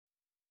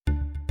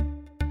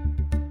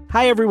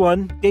Hi,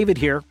 everyone. David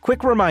here.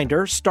 Quick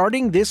reminder,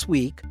 starting this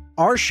week,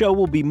 our show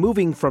will be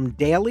moving from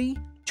daily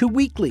to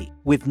weekly,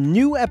 with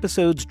new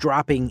episodes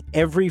dropping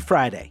every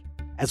Friday.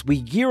 As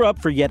we gear up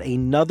for yet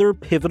another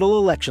pivotal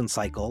election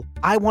cycle,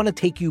 I want to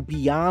take you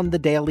beyond the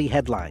daily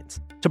headlines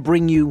to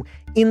bring you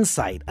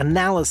insight,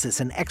 analysis,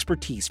 and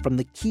expertise from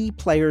the key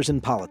players in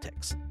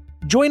politics.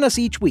 Join us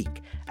each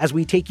week as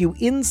we take you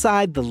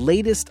inside the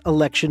latest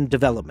election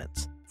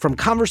developments, from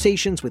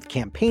conversations with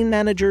campaign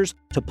managers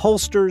to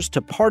pollsters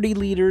to party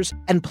leaders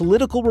and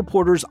political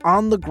reporters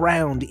on the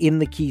ground in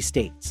the key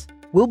states.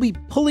 We'll be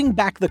pulling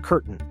back the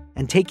curtain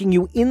and taking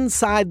you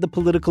inside the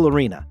political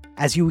arena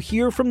as you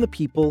hear from the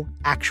people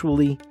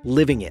actually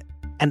living it.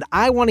 And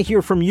I want to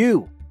hear from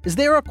you. Is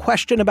there a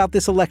question about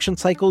this election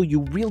cycle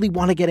you really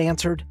want to get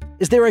answered?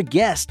 Is there a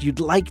guest you'd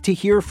like to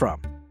hear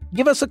from?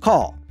 Give us a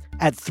call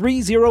at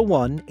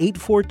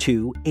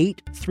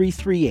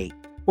 301-842-8338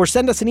 or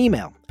send us an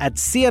email at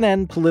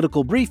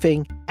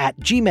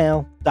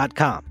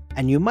cnnpoliticalbriefing@gmail.com,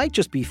 and you might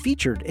just be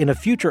featured in a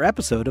future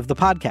episode of the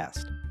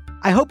podcast.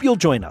 I hope you'll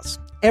join us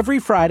every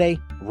Friday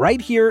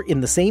right here in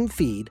the same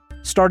feed,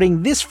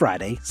 starting this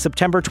Friday,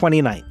 September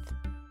 29th.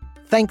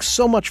 Thanks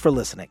so much for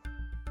listening.